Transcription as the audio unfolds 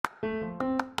Hi,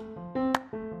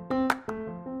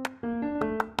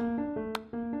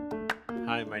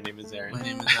 my name is Aaron. My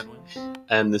name is Edwin.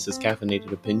 And this is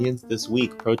Caffeinated Opinions. This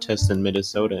week, protests in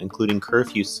Minnesota, including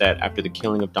curfew set after the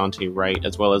killing of Daunte Wright,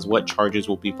 as well as what charges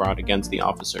will be brought against the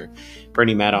officer.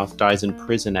 Bernie Madoff dies in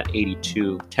prison at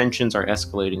 82. Tensions are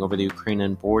escalating over the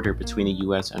Ukrainian border between the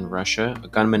U.S. and Russia. A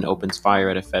gunman opens fire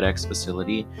at a FedEx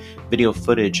facility. Video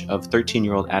footage of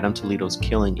 13-year-old Adam Toledo's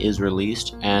killing is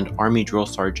released. And Army Drill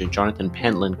Sergeant Jonathan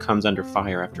Pentland comes under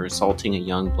fire after assaulting a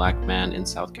young black man in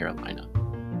South Carolina.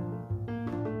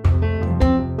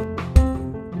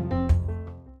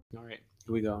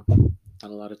 Here we go.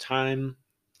 Not a lot of time.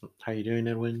 How you doing,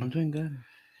 Edwin? I'm doing good.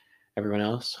 Everyone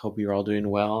else, hope you're all doing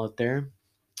well out there.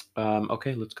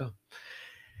 Okay, let's go.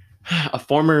 A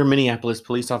former Minneapolis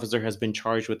police officer has been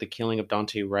charged with the killing of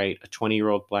Daunte Wright, a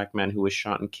 20-year-old black man who was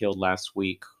shot and killed last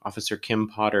week. Officer Kim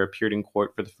Potter appeared in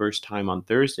court for the first time on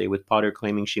Thursday, with Potter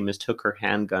claiming she mistook her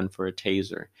handgun for a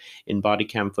taser. In body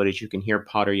cam footage, you can hear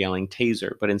Potter yelling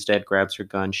taser, but instead grabs her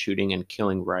gun, shooting and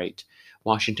killing Wright.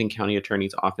 Washington County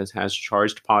Attorney's Office has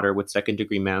charged Potter with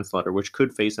second-degree manslaughter, which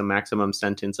could face a maximum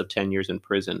sentence of 10 years in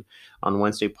prison. On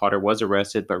Wednesday, Potter was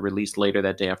arrested but released later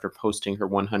that day after posting her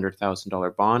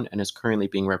 $100,000 bond and is currently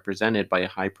being represented by a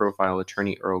high-profile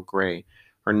attorney, Earl Gray.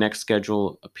 Her next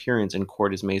scheduled appearance in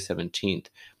court is May 17th.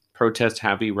 Protests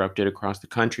have erupted across the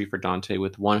country for Daunte,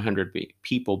 with 100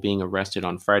 people being arrested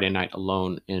on Friday night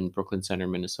alone in Brooklyn Center,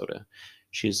 Minnesota.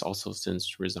 She has also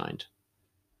since resigned.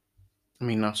 I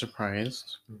mean, not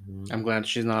surprised. I'm glad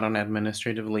she's not on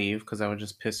administrative leave because that would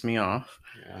just piss me off.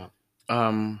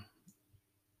 Yeah.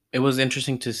 It was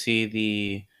interesting to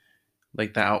see the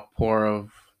outpour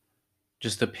of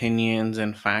just opinions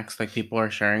and facts like people are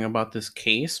sharing about this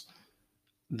case.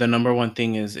 The number one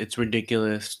thing is it's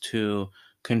ridiculous to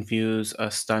confuse a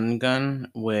stun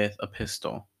gun with a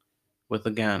pistol, with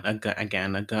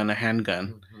a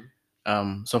handgun.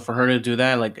 So for her to do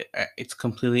that, it's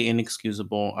completely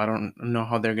inexcusable. I don't know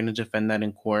how they're going to defend that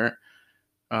in court.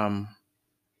 And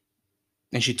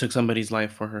she took somebody's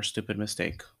life for her stupid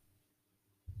mistake.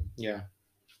 Yeah,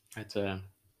 that's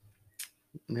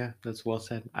well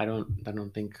said. I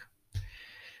don't think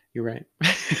you're right.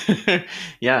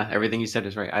 Yeah, everything you said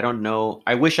is right. I don't know.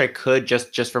 I wish I could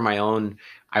just for my own.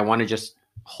 I want to just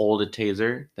hold a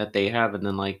taser that they have, and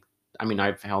then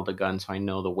I've held a gun, so I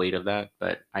know the weight of that.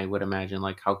 But I would imagine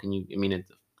how can you? I mean,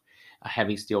 it's a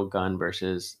heavy steel gun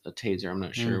versus a taser. I'm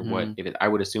not sure what if it. I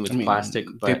would assume it's plastic.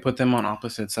 But they put them on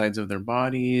opposite sides of their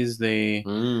bodies. They're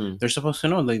supposed to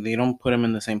know. They don't put them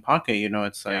in the same pocket.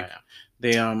 It's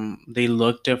they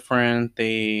look different.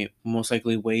 They most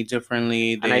likely weigh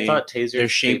differently. And I thought tasers, they're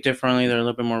shaped differently. They're a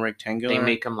little bit more rectangular. They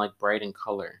make them bright in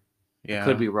color. Yeah, I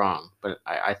could be wrong, but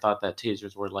I thought that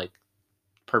tasers were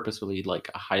purposefully a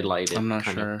highlighted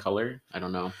kind of color. I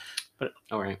don't know, but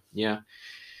all right, yeah,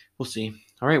 we'll see.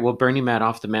 All right, well, Bernie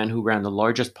Madoff, the man who ran the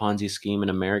largest Ponzi scheme in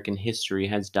American history,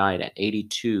 has died at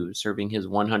 82, serving his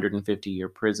 150-year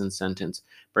prison sentence.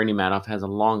 Bernie Madoff had a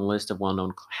long list of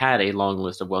well-known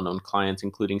clients,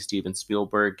 including Steven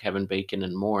Spielberg, Kevin Bacon,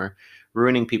 and more,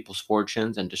 ruining people's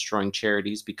fortunes and destroying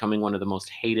charities, becoming one of the most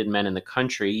hated men in the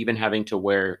country, even having to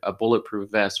wear a bulletproof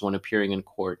vest when appearing in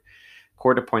court.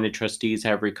 Court-appointed trustees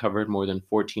have recovered more than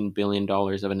 $14 billion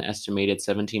of an estimated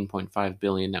 $17.5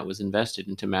 billion that was invested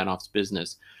into Madoff's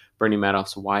business. Bernie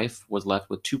Madoff's wife was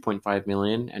left with $2.5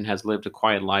 million and has lived a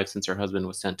quiet life since her husband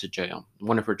was sent to jail.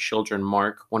 One of their children,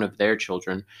 Mark,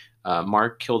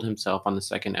 killed himself on the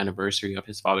second anniversary of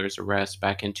his father's arrest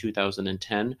back in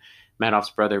 2010.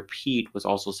 Madoff's brother, Pete, was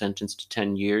also sentenced to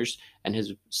 10 years, and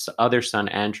his other son,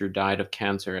 Andrew, died of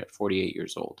cancer at 48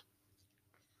 years old.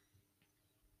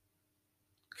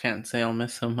 Can't say I'll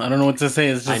miss him. I don't know what to say.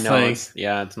 It's just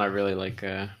it's not really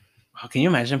Wow, can you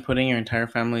imagine putting your entire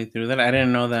family through that? I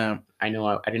didn't know that. I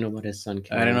didn't know about his son killing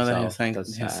himself. I didn't know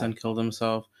that his son killed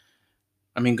himself.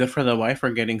 I mean, good for the wife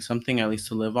for getting something at least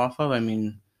to live off of. I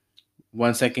mean,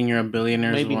 1 second you're a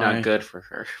billionaire's maybe wife. Not good for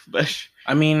her, but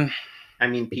I mean,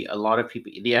 a lot of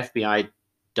people, the FBI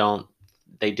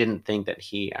didn't think that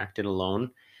he acted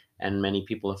alone. And many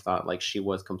people have thought she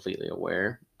was completely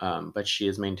aware, but she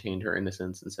has maintained her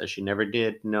innocence and says she never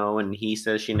did know, and he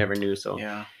says she never knew. So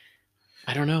yeah,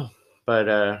 I don't know, but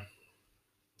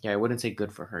I wouldn't say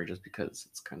good for her just because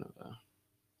it's kind of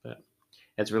but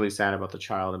it's really sad about the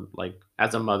child. And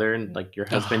as a mother, and your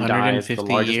husband dies, the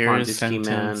largest Ponzi scheme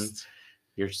man,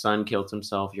 your son killed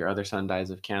himself, your other son dies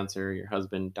of cancer, your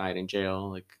husband died in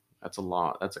jail. That's a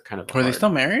lot. That's a kind of. Were they still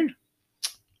married?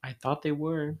 I thought they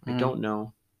were. I don't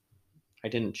know. I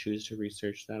didn't choose to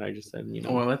research that. I just said,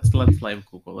 Well, let's live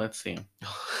Google. Let's see.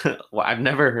 Well, I've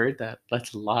never heard that.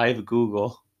 Let's live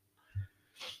Google.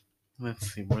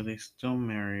 Let's see. Were they still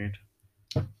married?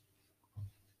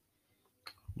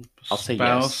 I'll say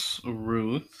yes. Spouse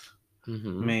Ruth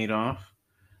Mm-hmm. Madoff.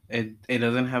 It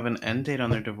doesn't have an end date on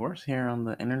their divorce here on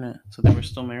the internet, so they were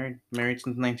still married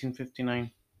since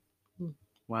 1959.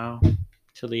 Wow.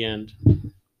 Till the end.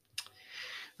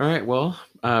 All right. Well,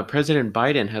 President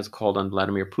Biden has called on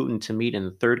Vladimir Putin to meet in the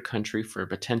third country for a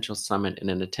potential summit in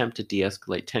an attempt to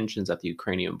de-escalate tensions at the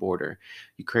Ukrainian border.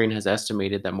 Ukraine has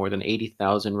estimated that more than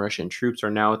 80,000 Russian troops are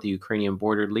now at the Ukrainian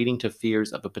border, leading to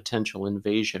fears of a potential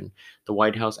invasion. The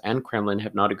White House and Kremlin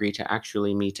have not agreed to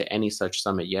actually meet to any such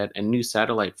summit yet, and new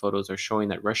satellite photos are showing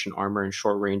that Russian armor and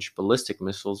short-range ballistic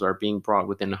missiles are being brought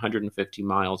within 150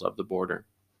 miles of the border.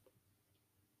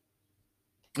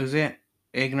 Is it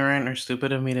ignorant or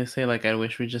stupid of me to say, like, I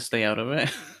wish we just stay out of it?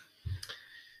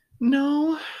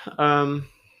 No.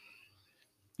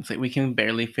 It's like we can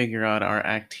barely figure out our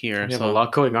act here. We have a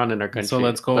lot going on in our country. So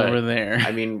let's go over there.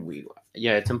 I mean,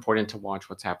 it's important to watch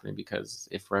what's happening, because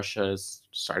if Russia is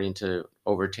starting to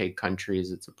overtake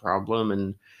countries, it's a problem,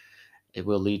 and it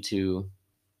will lead to,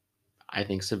 I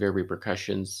think, severe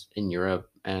repercussions in Europe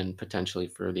and potentially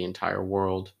for the entire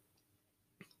world.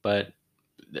 But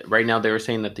right now, they were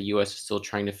saying that the U.S. is still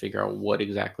trying to figure out what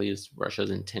exactly is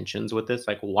Russia's intentions with this.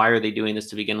 Like, why are they doing this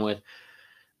to begin with?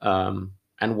 And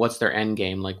what's their end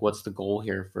game? Like, what's the goal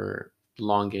here for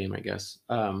long game, I guess?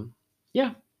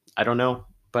 Yeah, I don't know,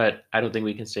 but I don't think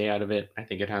we can stay out of it. I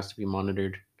think it has to be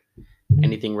monitored.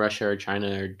 Anything Russia or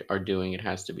China are doing, it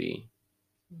has to be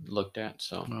looked at.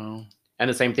 So, Wow. And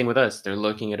the same thing with us. They're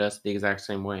looking at us the exact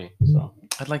same way. So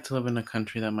I'd like to live in a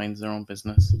country that minds their own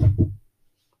business.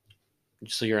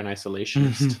 So you're an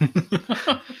isolationist.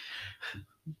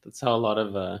 That's how a lot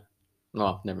of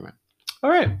well, never mind. All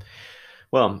right.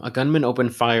 Well, a gunman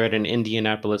opened fire at an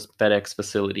Indianapolis FedEx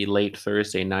facility late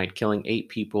Thursday night, killing 8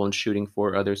 people and shooting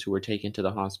 4 others who were taken to the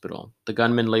hospital. The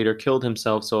gunman later killed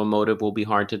himself, so a motive will be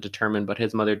hard to determine, but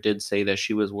his mother did say that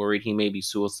she was worried he may be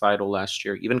suicidal last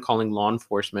year, even calling law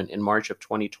enforcement in March of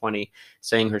 2020,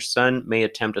 saying her son may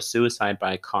attempt a suicide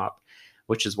by a cop,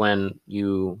 which is when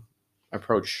you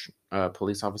approach a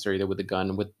police officer either with a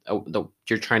gun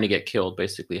you're trying to get killed,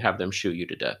 basically have them shoot you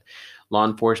to death. Law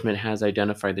enforcement has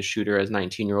identified the shooter as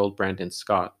 19-year-old Brandon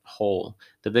Scott Hull.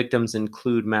 The victims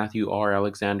include Matthew R.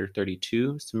 Alexander,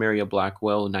 32, Samaria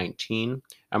Blackwell, 19,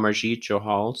 Amarjit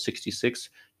Johal, 66,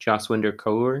 Jaswinder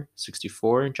Kaur,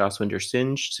 64, Jaswinder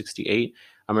Singh, 68,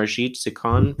 Amarjit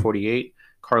Sikhan, 48,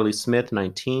 Carly Smith,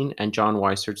 19, and John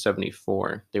Weissert,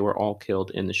 74. They were all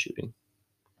killed in the shooting.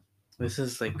 This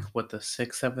is like what, the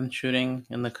 6th, 7th shooting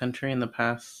in the country in the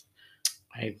past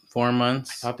 4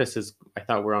 months. I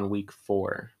thought we're on week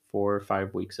 4 or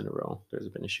 5 weeks in a row. There's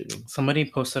been a shooting. Somebody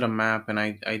posted a map and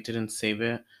I didn't save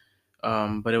it,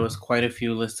 but it was quite a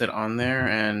few listed on there,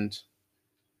 and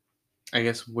I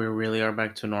guess we really are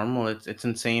back to normal. It's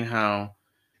insane how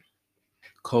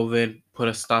COVID put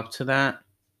a stop to that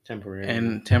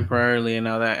temporarily, and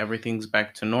now that everything's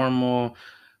back to normal.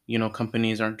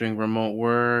 Companies aren't doing remote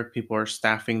work. People are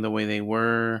staffing the way they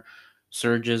were.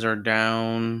 Surges are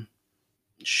down.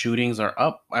 Shootings are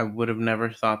up. I would have never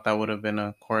thought that would have been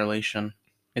a correlation.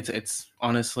 It's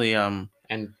honestly and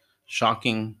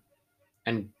shocking.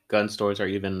 And gun stores are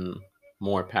even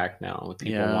more packed now with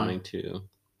people wanting to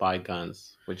buy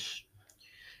guns, which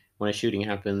when a shooting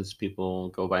happens, people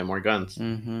go buy more guns.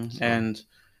 Mm-hmm. So. And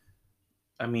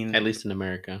I mean, at least in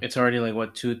America, it's already like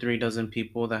 2-3 dozen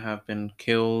people that have been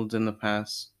killed in the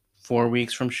past 4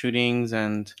 weeks from shootings,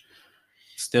 and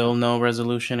still no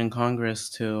resolution in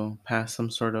Congress to pass some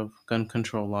sort of gun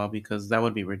control law, because that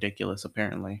would be ridiculous,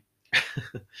 apparently.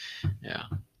 Yeah.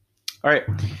 All right.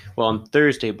 Well, on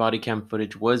Thursday, body cam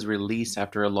footage was released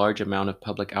after a large amount of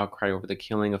public outcry over the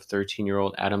killing of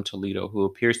 13-year-old Adam Toledo, who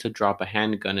appears to drop a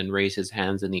handgun and raise his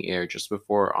hands in the air just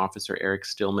before Officer Eric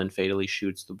Stillman fatally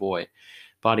shoots the boy.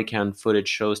 Body cam footage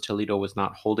shows Toledo was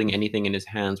not holding anything in his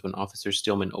hands when Officer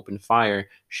Stillman opened fire,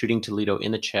 shooting Toledo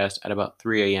in the chest at about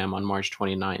 3 a.m. on March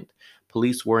 29th.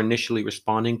 Police were initially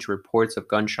responding to reports of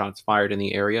gunshots fired in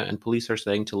the area, and police are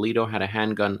saying Toledo had a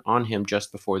handgun on him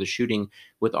just before the shooting,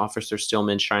 with Officer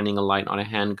Stillman shining a light on a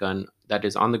handgun that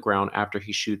is on the ground after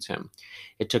he shoots him.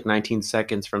 It took 19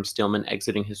 seconds from Stillman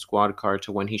exiting his squad car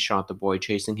to when he shot the boy,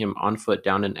 chasing him on foot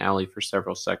down an alley for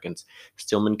several seconds.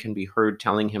 Stillman can be heard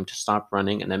telling him to stop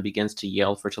running and then begins to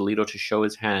yell for Toledo to show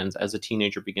his hands as the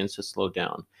teenager begins to slow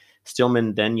down.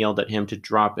 Stillman then yelled at him to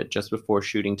drop it just before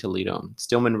shooting Toledo.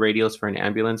 Stillman radios for an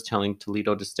ambulance, telling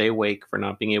Toledo to stay awake for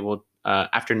not being able.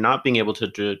 After not being able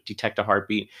to detect a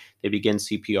heartbeat, they begin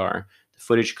CPR. The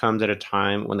Footage comes at a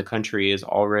time when the country is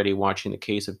already watching the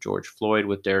case of George Floyd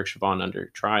with Derek Chauvin under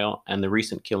trial and the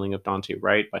recent killing of Dante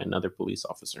Wright by another police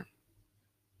officer.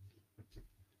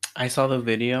 I saw the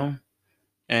video,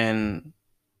 and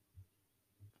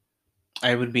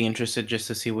I would be interested just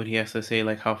to see what he has to say,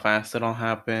 like how fast it all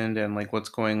happened and like what's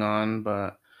going on.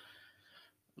 But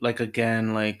like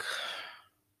again, like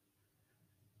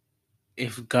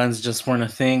if guns just weren't a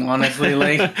thing, honestly,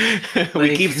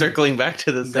 We keep circling back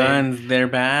to the same. Guns, they're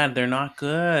bad. They're not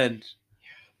good.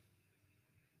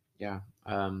 Yeah.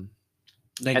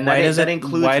 Like, and why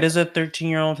that does a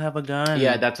 13-year-old have a gun?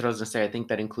 Yeah, that's what I was gonna say. I think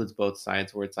that includes both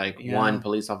sides, where it's like, one,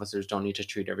 police officers don't need to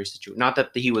treat every situation. Not that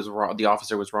he was wrong, the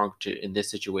officer was wrong in this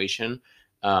situation.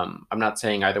 I'm not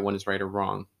saying either one is right or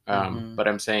wrong, but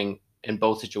I'm saying in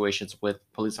both situations, with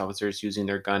police officers using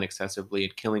their gun excessively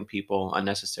and killing people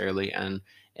unnecessarily, and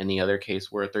in the other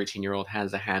case where a 13-year-old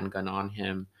has a handgun on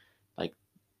him, like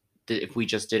if we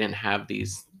just didn't have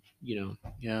these,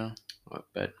 Yeah.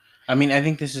 But I mean, I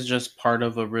think this is just part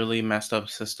of a really messed up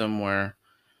system where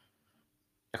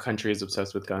a country is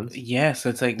obsessed with guns. Yes,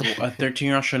 it's like a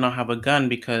 13-year-old should not have a gun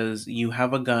because you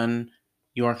have a gun,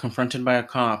 you are confronted by a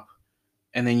cop,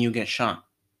 and then you get shot.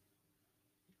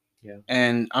 Yeah.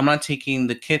 And I'm not taking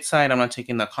the kid side, I'm not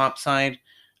taking the cop side.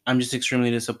 I'm just extremely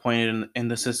disappointed in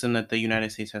the system that the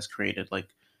United States has created. Like,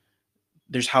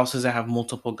 there's houses that have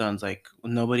multiple guns. Like,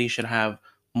 nobody should have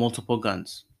multiple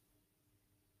guns.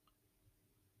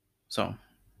 So,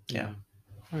 yeah.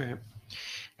 All right.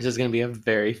 This is going to be a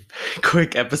very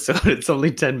quick episode. It's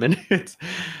only 10 minutes.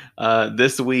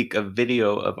 This week, a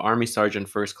video of Army Sergeant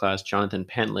First Class Jonathan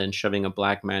Pentland shoving a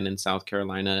black man in a South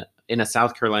Carolina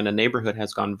neighborhood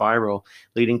has gone viral,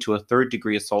 leading to a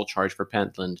third-degree assault charge for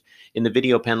Pentland. In the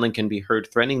video, Pentland can be heard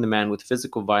threatening the man with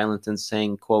physical violence and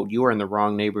saying, quote, "You are in the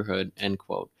wrong neighborhood," end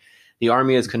quote. The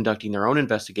Army is conducting their own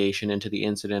investigation into the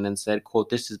incident and said, quote,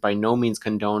 "This is by no means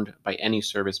condoned by any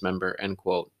service member," end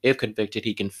quote. If convicted,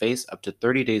 he can face up to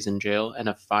 30 days in jail and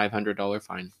a $500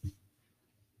 fine.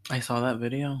 I saw that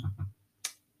video.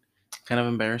 Kind of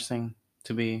embarrassing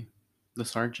to be the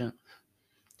sergeant.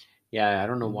 Yeah, I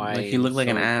don't know why. Like, he looked like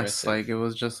an ass. Like, it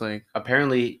was just like...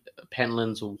 Apparently,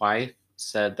 Pentland's wife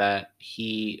said that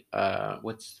he,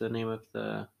 what's the name of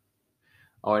the...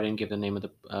 Oh, I didn't give the name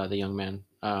of the young man.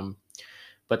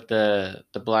 But the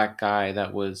black guy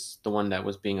that was the one that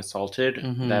was being assaulted,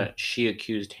 that she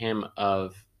accused him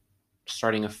of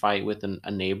starting a fight with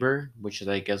a neighbor, which is,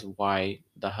 I guess, why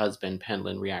the husband,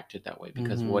 Pentland, reacted that way.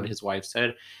 Because what his wife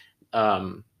said,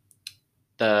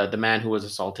 the man who was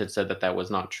assaulted said that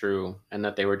was not true and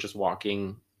that they were just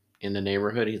walking in the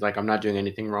neighborhood. He's like, "I'm not doing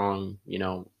anything wrong,"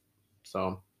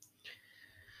 so.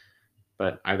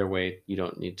 But either way, you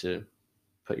don't need to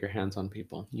put your hands on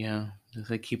people. Yeah,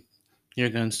 just like keep your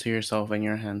guns to yourself and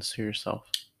your hands to yourself.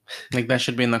 Like, that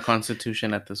should be in the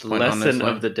Constitution at this point. Lesson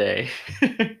of the day.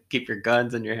 Keep your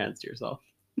guns and your hands to yourself.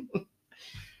 All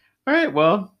right,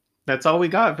 well, that's all we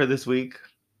got for this week.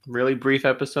 Really brief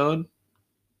episode.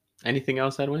 Anything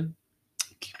else, Edwin?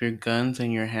 Keep your guns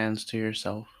and your hands to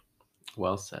yourself.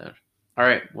 Well said. All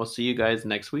right, we'll see you guys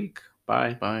next week.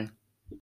 Bye. Bye.